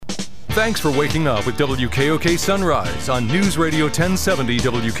Thanks for waking up with WKOK Sunrise on News Radio 1070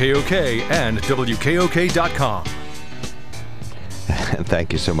 WKOK and WKOK.com. And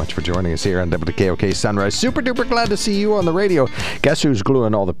thank you so much for joining us here on WKOK Sunrise. Super duper glad to see you on the radio. Guess who's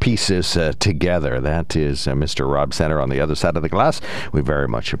gluing all the pieces together? That is Mr. Rob Center on the other side of the glass. We very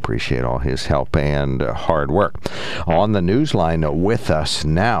much appreciate all his help and hard work. On the newsline with us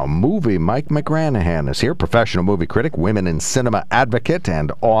now, movie Mike McGranaghan is here, professional movie critic, women in cinema advocate,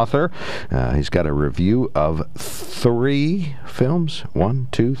 and author. He's got a review of 3 films. 1,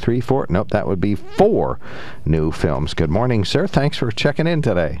 2, 3, 4. Nope, that would be 4 new films. Good morning, sir. Thanks for checking in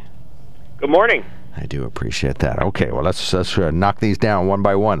today. Good morning. I do appreciate that. Okay, well, let's knock these down one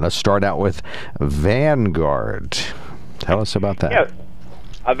by one. Let's start out with Vanguard. Tell us about that.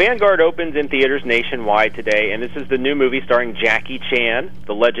 Yeah. Vanguard opens in theaters nationwide today, and this is the new movie starring Jackie Chan,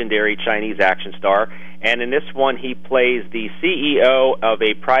 the legendary Chinese action star. And in this one, he plays the CEO of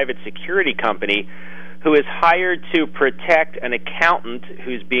a private security company who is hired to protect an accountant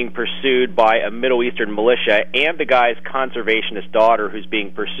who's being pursued by a Middle Eastern militia and the guy's conservationist daughter who's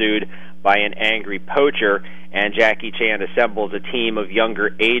being pursued by an angry poacher. And Jackie Chan assembles a team of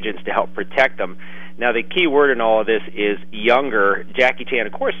younger agents to help protect them. Now, the key word in all of this is younger. Jackie Chan,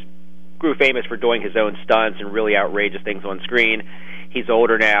 of course, grew famous for doing his own stunts and really outrageous things on screen. He's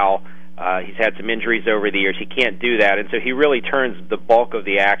older now. He's had some injuries over the years. He can't do that, and so he really turns the bulk of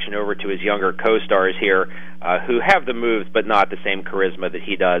the action over to his younger co-stars here, who have the moves but not the same charisma that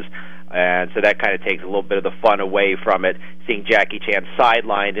he does. And so that kind of takes a little bit of the fun away from it, seeing Jackie Chan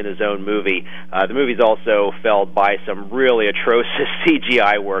sidelined in his own movie. The movie's also felled by some really atrocious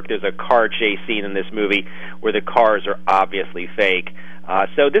CGI work. There's a car chase scene in this movie where the cars are obviously fake.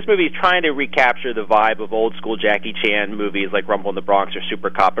 So this movie is trying to recapture the vibe of old-school Jackie Chan movies like Rumble in the Bronx or Super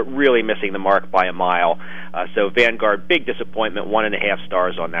Cop, but really missing the mark by a mile. So Vanguard, big disappointment, 1.5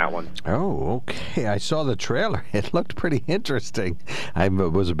 stars on that one. Oh, okay. I saw the trailer. It looked pretty interesting. I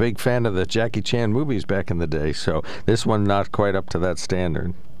was a big fan of the Jackie Chan movies back in the day, so this one not quite up to that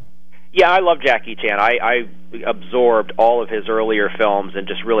standard. Yeah, I love Jackie Chan. I absorbed all of his earlier films and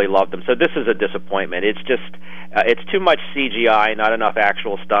just really loved them. So this is a disappointment. It's just, it's too much CGI, not enough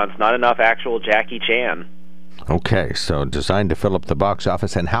actual stunts, not enough actual Jackie Chan. Okay, so designed to fill up the box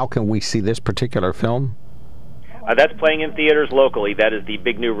office. And how can we see this particular film? That's playing in theaters locally. That is the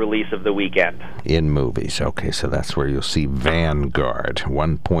big new release of the weekend. In movies. Okay, so that's where you'll see Vanguard.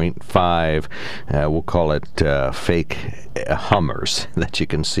 1.5, we'll call it fake Hummers that you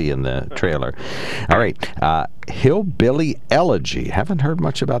can see in the trailer. All right, Hillbilly Elegy. Haven't heard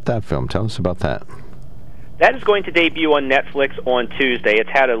much about that film. Tell us about that. That is going to debut on Netflix on Tuesday. It's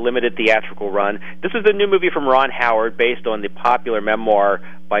had a limited theatrical run. This is a new movie from Ron Howard based on the popular memoir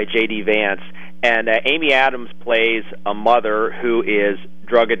by J.D. Vance. And Amy Adams plays a mother who is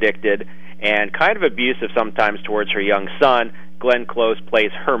drug addicted and kind of abusive sometimes towards her young son. Glenn Close plays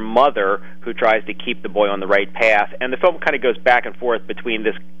her mother who tries to keep the boy on the right path. And the film kind of goes back and forth between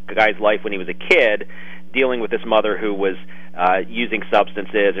this guy's life when he was a kid, dealing with this mother who was using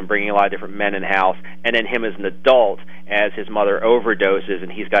substances and bringing a lot of different men in the house, and then him as an adult as his mother overdoses,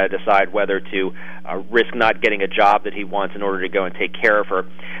 and he's got to decide whether to risk not getting a job that he wants in order to go and take care of her.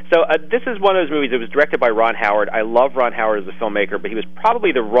 So this is one of those movies that was directed by Ron Howard. I love Ron Howard as a filmmaker, but he was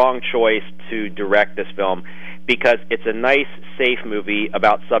probably the wrong choice to direct this film because it's a nice, safe movie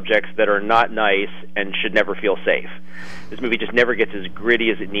about subjects that are not nice and should never feel safe. This movie just never gets as gritty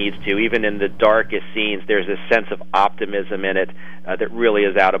as it needs to. Even in the darkest scenes, there's this sense of optimism in it that really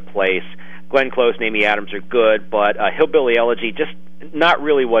is out of place. Glenn Close and Amy Adams are good, but Hillbilly Elegy, just not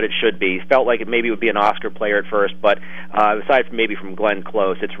really what it should be. Felt like it maybe would be an Oscar player at first, but aside from maybe from Glenn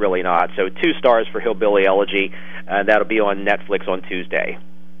Close, it's really not. So 2 stars for Hillbilly Elegy. That'll be on Netflix on Tuesday.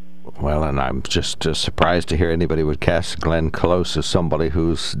 Well, and I'm just surprised to hear anybody would cast Glenn Close as somebody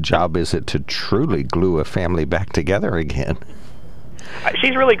whose job is it to truly glue a family back together again.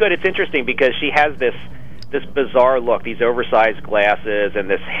 She's really good. It's interesting because she has this bizarre look, these oversized glasses and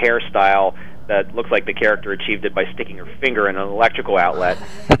this hairstyle that looks like the character achieved it by sticking her finger in an electrical outlet.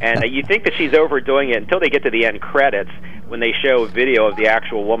 And you think that she's overdoing it until they get to the end credits when they show a video of the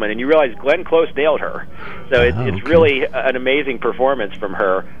actual woman, and you realize Glenn Close nailed her. So it's really an amazing performance from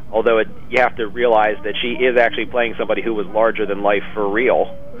her, although you have to realize that she is actually playing somebody who was larger than life for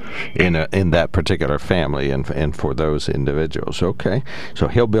real. In that particular family and for those individuals. Okay. So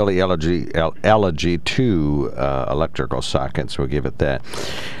Hillbilly Elegy 2 electrical sockets, we'll give it that.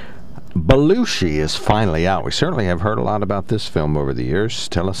 Belushi is finally out. We certainly have heard a lot about this film over the years.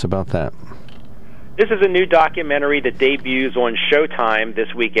 Tell us about that. This is a new documentary that debuts on Showtime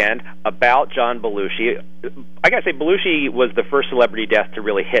this weekend about John Belushi. I gotta say, Belushi was the first celebrity death to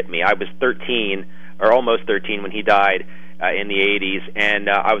really hit me. I was 13, or almost 13, when he died in the 80s,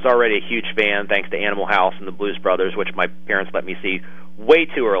 and I was already a huge fan thanks to Animal House and the Blues Brothers, which my parents let me see way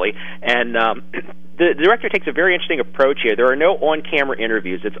too early. And the director takes a very interesting approach here. There are no on-camera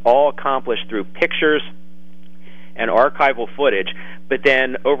interviews. It's all accomplished through pictures and archival footage, but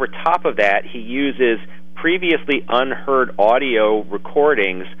then over top of that, he uses previously unheard audio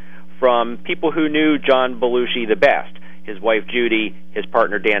recordings from people who knew John Belushi the best. His wife Judy, his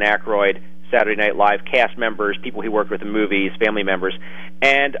partner Dan Aykroyd, Saturday Night Live cast members, people he worked with in movies, family members.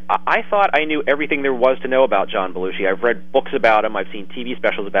 And I thought I knew everything there was to know about John Belushi. I've read books about him, I've seen TV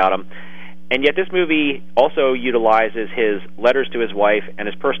specials about him, and yet this movie also utilizes his letters to his wife and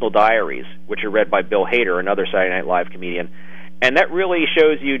his personal diaries, which are read by Bill Hader, another Saturday Night Live comedian. And that really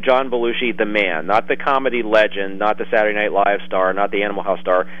shows you John Belushi, the man, not the comedy legend, not the Saturday Night Live star, not the Animal House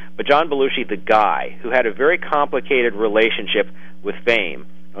star, but John Belushi, the guy who had a very complicated relationship with fame.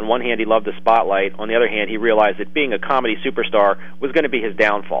 On one hand, he loved the spotlight. On the other hand, he realized that being a comedy superstar was going to be his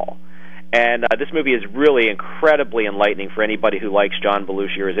downfall. And this movie is really incredibly enlightening for anybody who likes John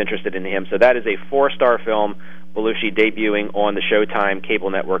Belushi or is interested in him. So that is a 4-star film, Belushi, debuting on the Showtime cable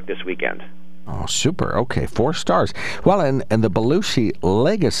network this weekend. Oh, super. Okay, 4 stars. Well, and the Belushi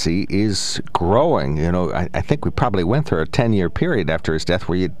legacy is growing. You know, I think we probably went through a 10-year period after his death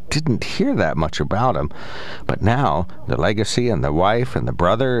where you didn't hear that much about him. But now, the legacy and the wife and the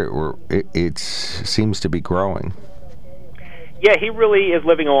brother, it seems to be growing. Yeah, he really is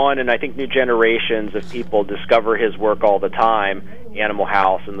living on, and I think new generations of people discover his work all the time, Animal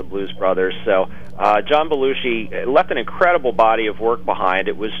House and the Blues Brothers. So John Belushi left an incredible body of work behind.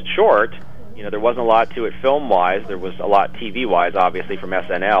 It was short. You know, there wasn't a lot to it film-wise. There was a lot TV-wise, obviously, from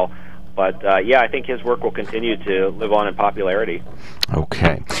SNL. But, yeah, I think his work will continue to live on in popularity.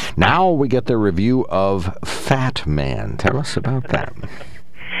 Okay. Now we get the review of Fatman. Tell us about that.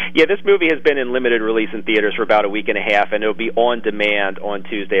 Yeah, this movie has been in limited release in theaters for about a week and a half, and it'll be on demand on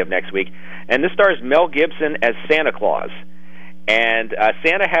Tuesday of next week. And this stars Mel Gibson as Santa Claus. And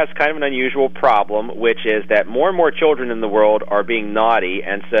Santa has kind of an unusual problem, which is that more and more children in the world are being naughty,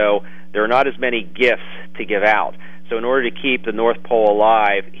 and so there are not as many gifts to give out. So in order to keep the North Pole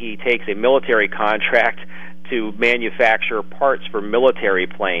alive, he takes a military contract to manufacture parts for military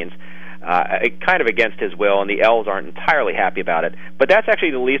planes. Kind of against his will, and the elves aren't entirely happy about it. But that's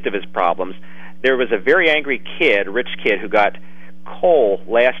actually the least of his problems. There was a very angry kid, rich kid, who got coal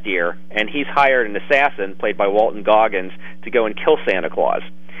last year, and he's hired an assassin, played by Walton Goggins, to go and kill Santa Claus.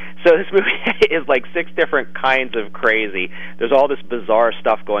 So this movie is like 6 different kinds of crazy. There's all this bizarre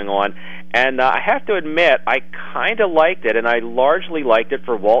stuff going on. And I have to admit, I kind of liked it, and I largely liked it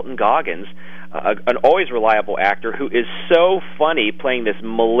for Walton Goggins, an always reliable actor who is so funny playing this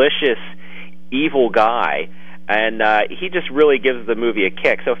malicious, evil guy, and he just really gives the movie a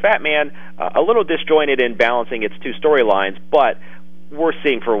kick. So Fatman, a little disjointed in balancing its 2 storylines, but worth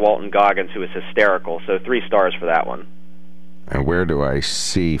seeing for Walton Goggins, who is hysterical. So 3 stars for that one. And where do I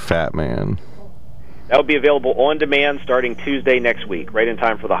see Fatman? That will be available on demand starting Tuesday next week, right in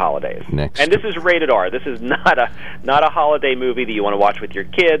time for the holidays. And this is rated R. This is not a holiday movie that you want to watch with your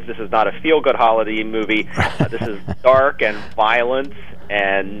kids. This is not a feel-good holiday movie. This is dark and violent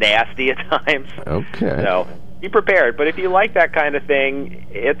and nasty at times. Okay. So be prepared. But if you like that kind of thing,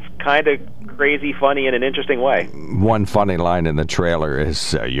 it's kind of crazy, funny in an interesting way. One funny line in the trailer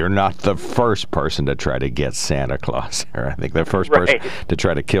is, you're not the first person to try to get Santa Claus. Or I think the first person to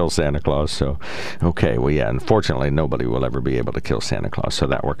try to kill Santa Claus. So, okay, well, yeah, unfortunately, nobody will ever be able to kill Santa Claus, so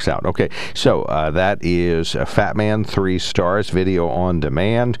that works out. Okay, so that is Fatman, 3 stars, video on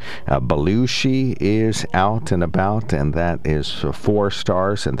demand. Belushi is out and about, and that is 4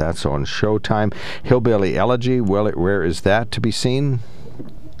 stars, and that's on Showtime. Hillbilly Elegy, where is that to be seen?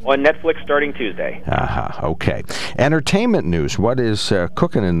 On Netflix starting Tuesday. Okay. Entertainment news. What is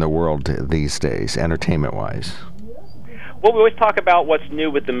cooking in the world these days, entertainment-wise? Well, we always talk about what's new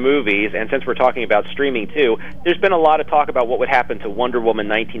with the movies, and since we're talking about streaming too, there's been a lot of talk about what would happen to Wonder Woman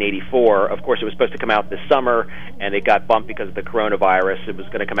 1984. Of course, it was supposed to come out this summer, and it got bumped because of the coronavirus. It was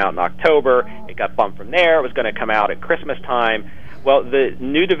going to come out in October. It got bumped from there. It was going to come out at Christmas time. Well, the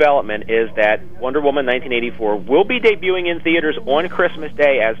new development is that Wonder Woman 1984 will be debuting in theaters on Christmas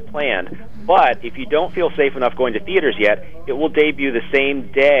Day as planned, but if you don't feel safe enough going to theaters yet, it will debut the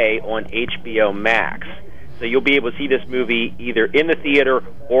same day on HBO Max. So you'll be able to see this movie either in the theater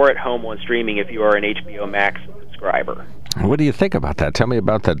or at home on streaming if you are an HBO Max subscriber. What do you think about that? Tell me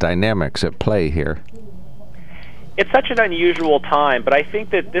about the dynamics at play here. It's such an unusual time, but I think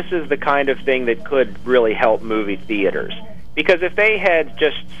that this is the kind of thing that could really help movie theaters. Because if they had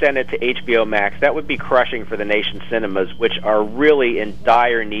just sent it to HBO Max, that would be crushing for the nation's cinemas, which are really in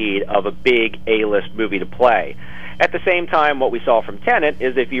dire need of a big A-list movie to play. At the same time, what we saw from Tenet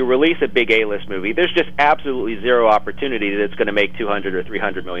is if you release a big A-list movie, there's just absolutely zero opportunity that it's going to make $200 or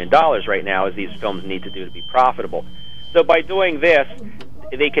 $300 million right now, as these films need to do to be profitable. So by doing this,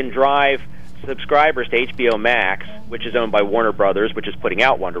 they can drive subscribers to HBO Max, which is owned by Warner Brothers, which is putting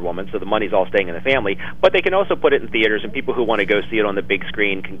out Wonder Woman, so the money's all staying in the family, but they can also put it in theaters, and people who want to go see it on the big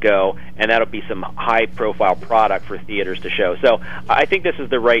screen can go, and that'll be some high-profile product for theaters to show. So I think this is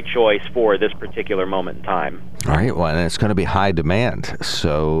the right choice for this particular moment in time. All right, well, and it's going to be high demand,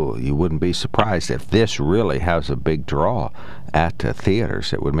 so you wouldn't be surprised if this really has a big draw at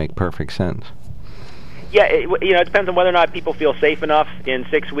theaters. It would make perfect sense. Yeah, it depends on whether or not people feel safe enough in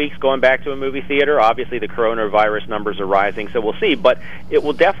 6 weeks going back to a movie theater. Obviously, the coronavirus numbers are rising, so we'll see. But it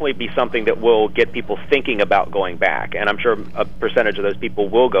will definitely be something that will get people thinking about going back. And I'm sure a percentage of those people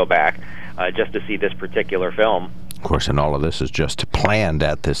will go back just to see this particular film. Of course, and all of this is just planned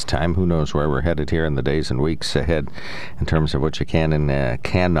at this time. Who knows where we're headed here in the days and weeks ahead in terms of what you can and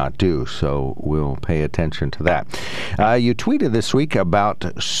cannot do. So we'll pay attention to that. You tweeted this week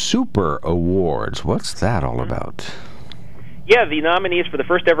about Super Awards. What's that all about? Yeah, the nominees for the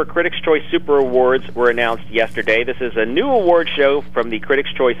first ever Critics' Choice Super Awards were announced yesterday. This is a new award show from the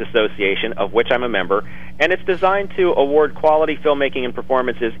Critics' Choice Association, of which I'm a member, and it's designed to award quality filmmaking and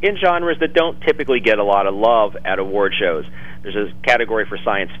performances in genres that don't typically get a lot of love at award shows. There's a category for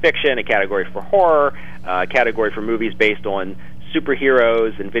science fiction, a category for horror, a category for movies based on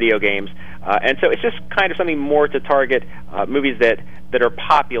superheroes and video games, and so it's just kind of something more to target movies that are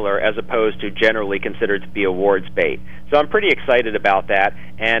popular as opposed to generally considered to be awards bait. So I'm pretty excited about that,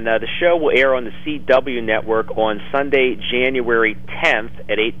 and the show will air on the CW network on Sunday, January 10th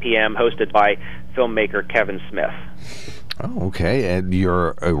at 8 p.m., hosted by filmmaker Kevin Smith. Oh, okay. And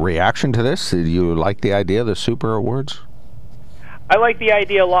your reaction to this? Do you like the idea of the Super Awards? I like the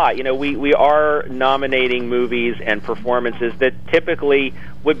idea a lot. You know, we are nominating movies and performances that typically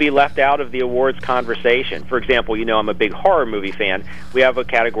would be left out of the awards conversation. For example, you know, I'm a big horror movie fan. We have a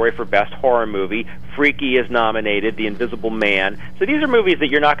category for Best Horror Movie. Freaky is nominated, The Invisible Man. So these are movies that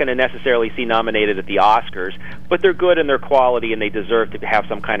you're not going to necessarily see nominated at the Oscars, but they're good in their quality and they deserve to have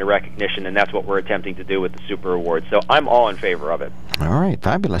some kind of recognition, and that's what we're attempting to do with the Super Awards. So I'm all in favor of it. All right,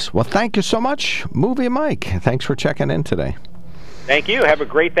 fabulous. Well, thank you so much, Movie Mike. Thanks for checking in today. Thank you. Have a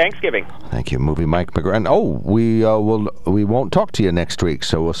great Thanksgiving. Thank you, Movie Mike McGranaghan. Oh, we won't talk to you next week,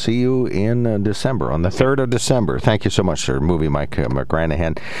 so we'll see you in December, on the 3rd of December. Thank you so much, sir, Movie Mike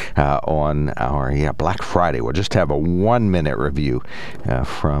McGranaghan, on our Black Friday. We'll just have a 1-minute review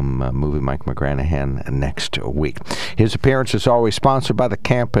from Movie Mike McGranaghan next week. His appearance is always sponsored by the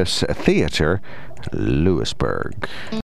Campus Theater, Lewisburg.